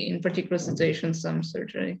only in particular situations some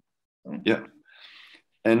surgery. So. Yeah.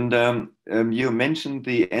 And you mentioned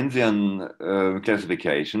the NCCN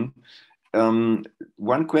classification.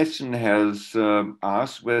 One question has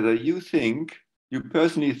asked whether you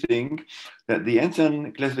personally think that the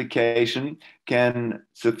NCCN classification can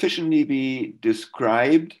sufficiently be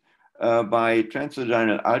described by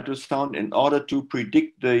transvaginal ultrasound in order to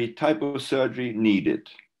predict the type of surgery needed?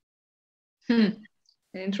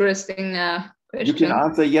 Interesting question. You can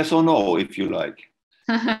answer yes or no if you like.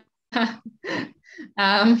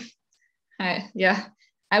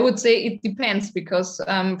 I would say it depends, because,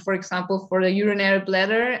 for example, for the urinary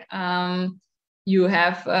bladder, you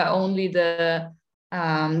have only the,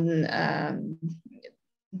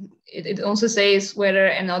 it also says whether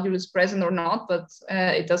a nodule is present or not, but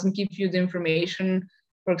it doesn't give you the information,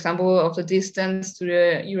 for example, of the distance to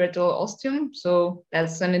the ureteral ostium. So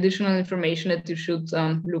that's an additional information that you should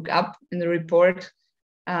look up in the report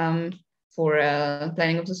for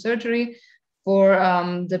planning of the surgery. For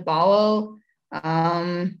the bowel,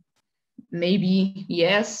 maybe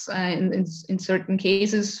yes, in certain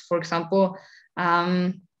cases, for example,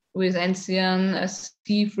 with NCCN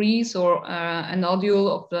C-freeze or a nodule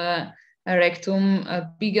of the rectum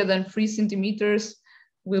bigger than 3 centimeters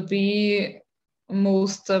will be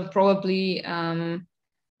most probably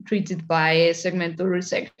treated by segmental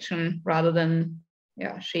resection rather than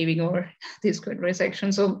shaving or discoid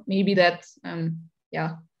resection. So maybe that,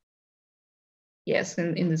 yes,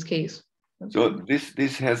 in this case. So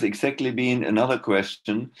this has exactly been another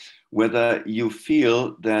question, whether you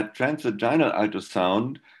feel that transvaginal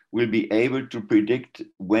ultrasound will be able to predict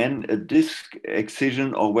when a disc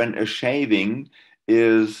excision or when a shaving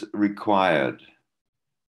is required.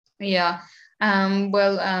 Yeah, Mario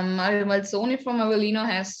Malzoni from Avellino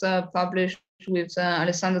has published with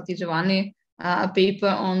Alessandro Di Giovanni a paper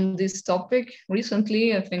on this topic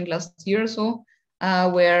recently, I think last year or so,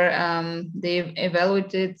 where they've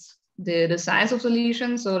evaluated the size of the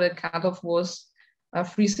lesion. So the cutoff was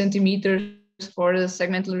 3 centimeters for the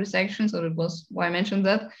segmental resection. So that was why I mentioned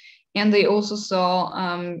that. And they also saw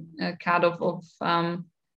a cutoff of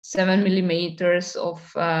 7 millimeters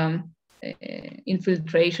of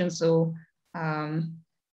infiltration. So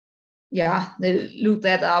they looked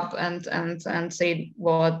that up and said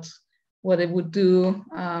what they would do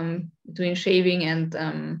between shaving and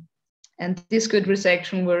discoid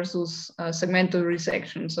resection versus segmental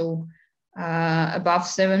resection. So above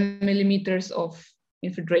 7 millimeters of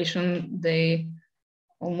infiltration, they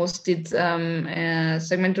almost did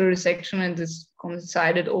segmental resection, and this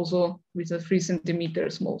coincided also with the 3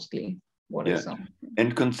 centimeters mostly. What I saw.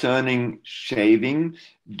 And concerning shaving,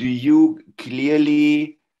 do you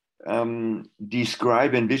clearly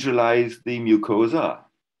describe and visualize the mucosa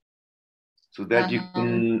so that you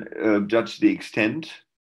can judge the extent?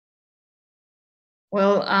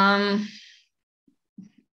 Well,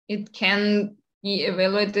 it can be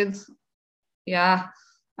evaluated. The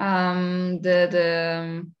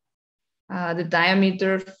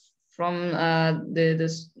diameter from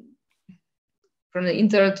the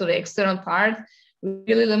internal to the external part.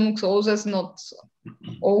 Really, the mucosa is not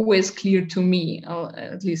always clear to me,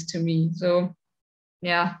 at least to me. So,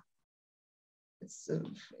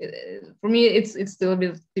 for me, it's still a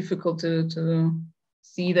bit difficult to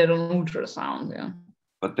see that on ultrasound. Yeah.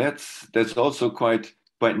 But that's also quite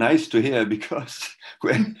nice to hear, because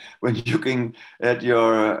when looking at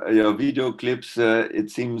your video clips,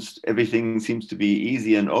 everything seems to be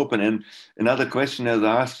easy and open. And another question is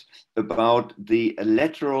asked about the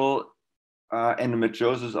lateral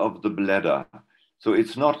endometriosis of the bladder. So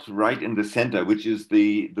it's not right in the center, which is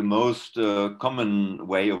the most common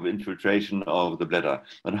way of infiltration of the bladder.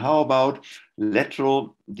 But how about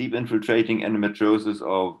lateral deep infiltrating endometriosis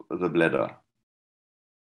of the bladder?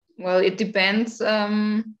 Well, it depends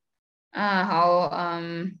how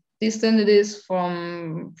distant it is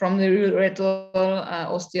from the ureteral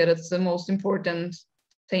ostia. That's the most important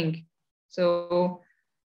thing. So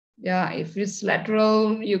yeah, if it's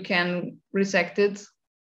lateral, you can resect it.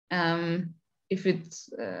 If it's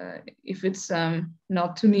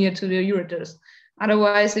not too near to the ureters.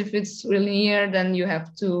 Otherwise, if it's really near, then you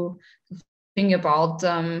have to think about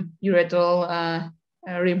ureteral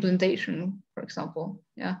reimplantation, for example.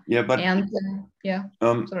 Yeah. Yeah, but yeah.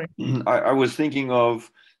 Sorry. I was thinking of,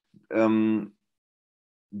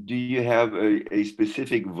 do you have a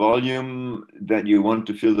specific volume that you want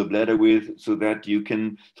to fill the bladder with, so that you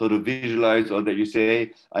can sort of visualize, or that you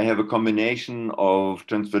say, I have a combination of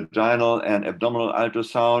transvaginal and abdominal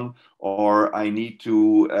ultrasound, or I need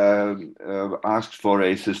to ask for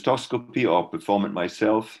a cystoscopy or perform it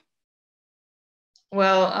myself?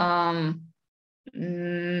 Well,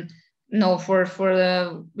 no, for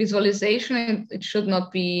the visualization, it should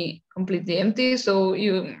not be completely empty. So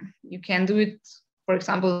you can do it, for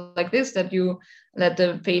example, like this, that you let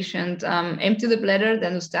the patient empty the bladder,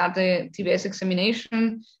 then you start the TVS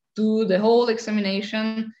examination, do the whole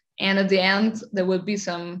examination, and at the end, there will be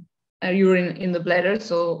some urine in the bladder.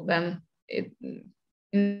 So then it,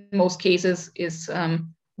 in most cases, is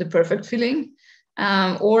the perfect filling.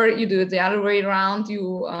 Or you do it the other way around,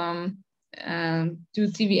 you do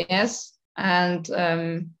TVS and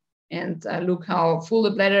look how full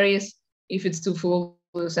the bladder is. If it's too full,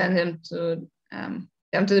 you send him to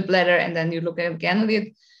empty the bladder, and then you look again at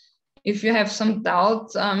it. If you have some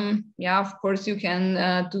doubt, yeah, of course you can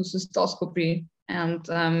do cystoscopy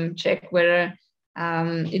and check whether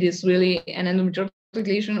it is really an endometriotic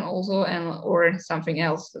lesion also, or something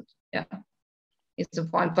else. That, yeah, is the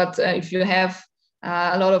point. But if you have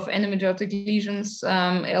a lot of endometriotic lesions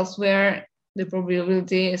elsewhere, the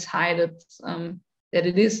probability is high that that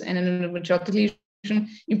it is an endometriotic lesion.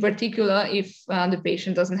 In particular, if the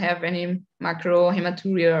patient doesn't have any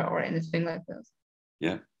macrohematuria or anything like that.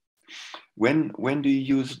 Yeah. When do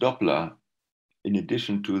you use Doppler in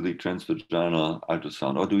addition to the transvaginal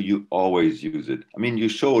ultrasound, or do you always use it? I mean, you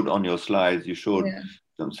showed on your slides, you showed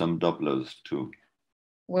some Dopplers too.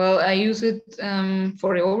 Well, I use it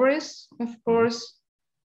for the ovaries, of course,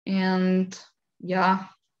 and yeah,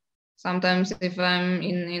 sometimes if I'm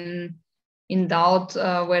in doubt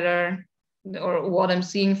whether or what I'm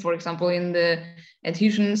seeing, for example, in the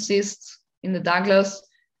adhesion cysts in the Douglas,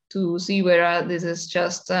 to see whether this is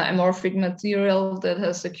just amorphic material that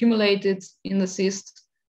has accumulated in the cyst,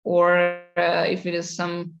 or if it is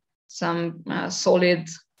some solid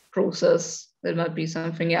process that might be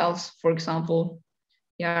something else, for example.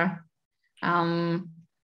 Yeah.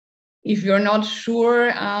 If you're not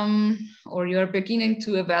sure or you're beginning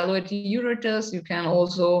to evaluate the ureters, you can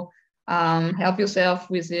also help yourself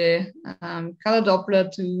with a color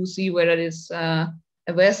Doppler to see whether it's a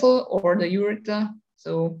vessel or the ureter.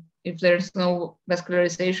 So if there's no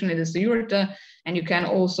vascularization, it is the ureter. And you can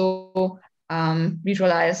also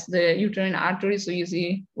visualize the uterine artery. So you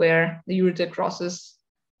see where the ureter crosses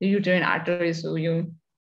the uterine artery. So you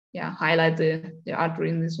highlight the artery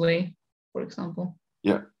in this way, for example.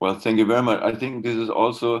 Yeah, well, thank you very much. I think this is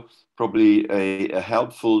also probably a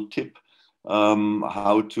helpful tip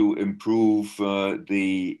how to improve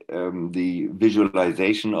the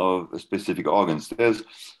visualization of specific organs. There's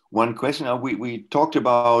one question. We talked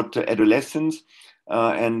about adolescence,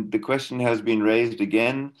 and the question has been raised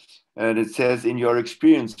again. And it says, in your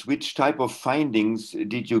experience, which type of findings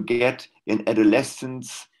did you get in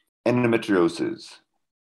adolescence endometriosis?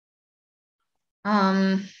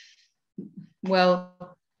 Well,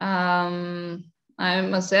 I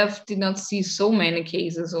myself did not see so many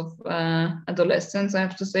cases of adolescents, I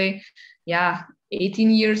have to say. Yeah,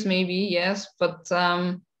 18 years maybe, yes, but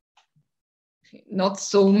not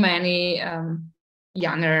so many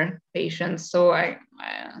younger patients. So I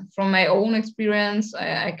from my own experience,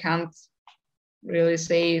 I can't really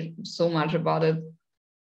say so much about it.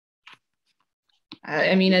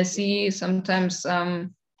 I mean, I see sometimes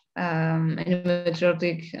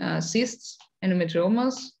endometriotic cysts,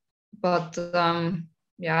 endometriomas, but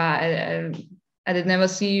yeah, I did never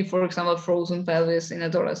see, for example, frozen pelvis in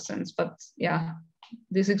adolescents. But yeah,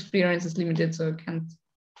 this experience is limited, so I can't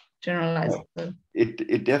generalize that.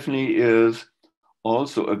 It definitely is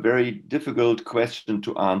also a very difficult question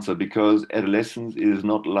to answer, because adolescence is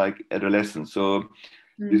not like adolescence. So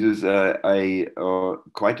this is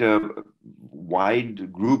quite a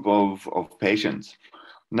wide group of patients.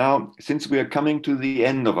 Now, since we are coming to the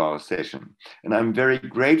end of our session, and I'm very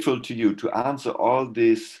grateful to you to answer all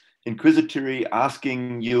these inquisitorily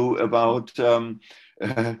asking you about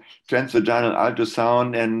transvaginal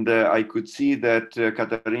ultrasound, and I could see that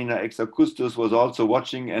Katarina Exarchustos was also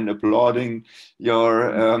watching and applauding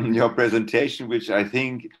your presentation, which I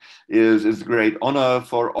think is a great honor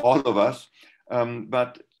for all of us.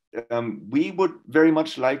 But we would very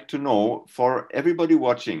much like to know, for everybody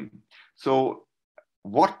watching, so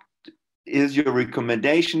what is your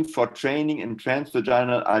recommendation for training in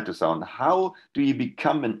transvaginal ultrasound? How do you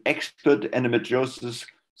become an expert endometriosis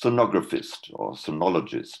sonographist or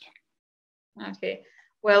sonologist? Okay,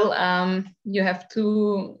 well, you have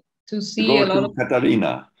to see go a lot of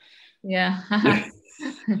Katarina. Yeah.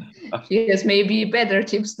 She has maybe better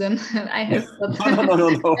tips than I have. But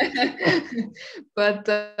no. But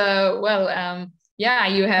well, yeah,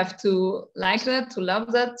 you have to like that, to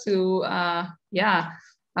love that, to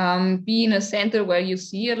be in a center where you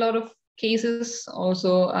see a lot of cases,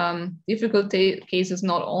 also difficult cases,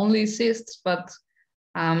 not only cysts, but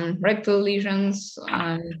rectal lesions,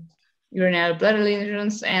 urinary bladder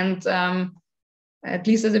lesions, and at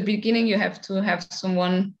least at the beginning, you have to have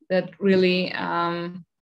someone that really,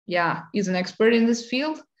 is an expert in this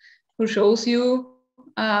field, who shows you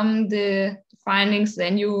the findings.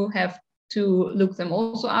 Then you have to look them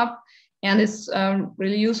also up, and it's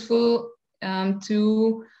really useful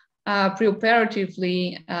to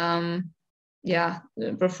preoperatively,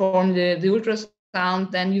 perform the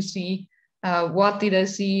ultrasound. Then you see what did I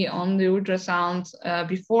see on the ultrasound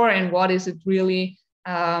before, and what is it really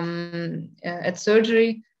at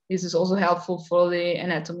surgery. This is also helpful for the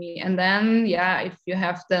anatomy. And then, if you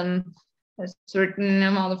have then a certain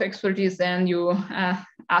amount of expertise, then you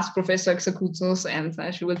ask Professor Exarchustos,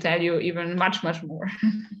 and she will tell you even much more.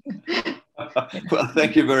 Well,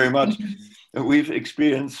 thank you very much. We've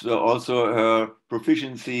experienced also her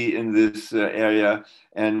proficiency in this area,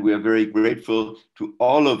 and we are very grateful to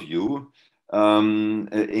all of you,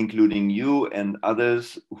 including you and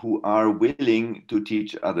others who are willing to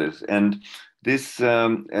teach others. And this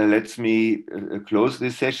lets me close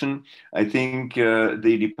this session. I think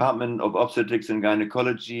the Department of Obstetrics and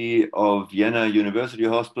Gynecology of Vienna University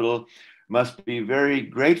Hospital must be very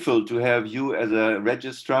grateful to have you as a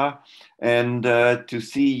registrar, and to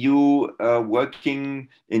see you working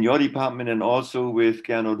in your department, and also with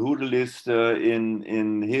Gernot Hudelist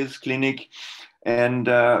in his clinic. And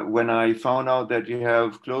when I found out that you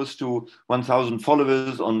have close to 1,000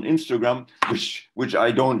 followers on Instagram, which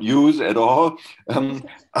I don't use at all,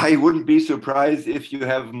 I wouldn't be surprised if you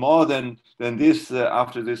have more than this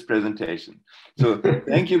after this presentation. So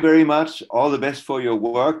thank you very much. All the best for your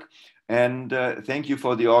work. And thank you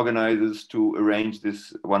for the organizers to arrange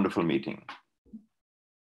this wonderful meeting.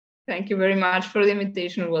 Thank you very much for the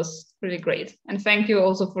invitation. It was really great. And thank you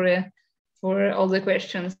also for all the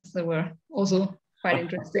questions that were also quite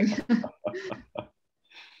interesting.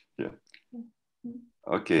 Yeah.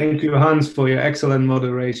 Okay. Thank you, Hans, for your excellent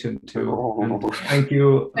moderation too. And thank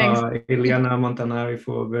you, Eliana Montanari,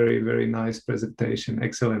 for a very, very nice presentation.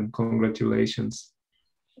 Excellent. Congratulations.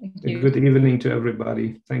 Good evening to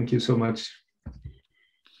everybody. Thank you so much.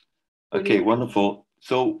 Okay, wonderful.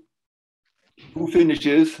 So who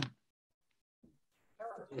finishes?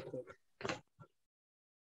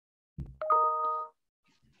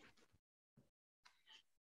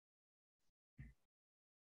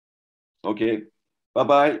 Okay.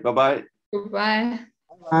 Bye-bye. Bye-bye. Goodbye.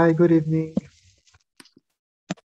 Bye. Good evening.